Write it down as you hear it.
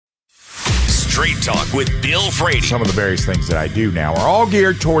Straight Talk with Bill Frady. Some of the various things that I do now are all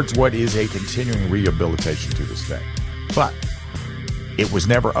geared towards what is a continuing rehabilitation to this thing. But it was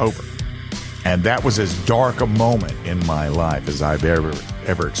never over. And that was as dark a moment in my life as I've ever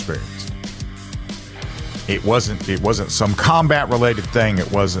experienced. It wasn't some combat related thing. It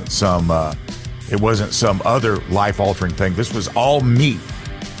wasn't some other life altering thing. This was all me.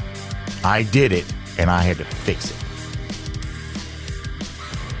 I did it and I had to fix it.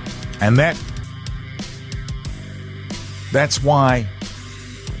 And that's why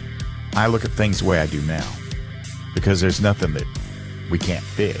I look at things the way I do now. Because there's nothing that we can't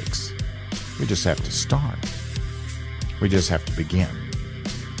fix. We just have to start. We just have to begin.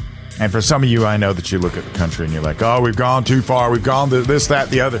 And for some of you, I know that you look at the country and you're like, oh, we've gone too far. We've gone to this, that,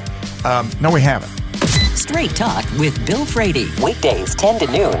 the other. No, we haven't. Straight Talk with Bill Frady. Weekdays 10 to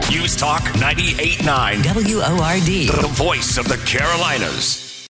noon. News Talk 98.9. WORD. The voice of the Carolinas.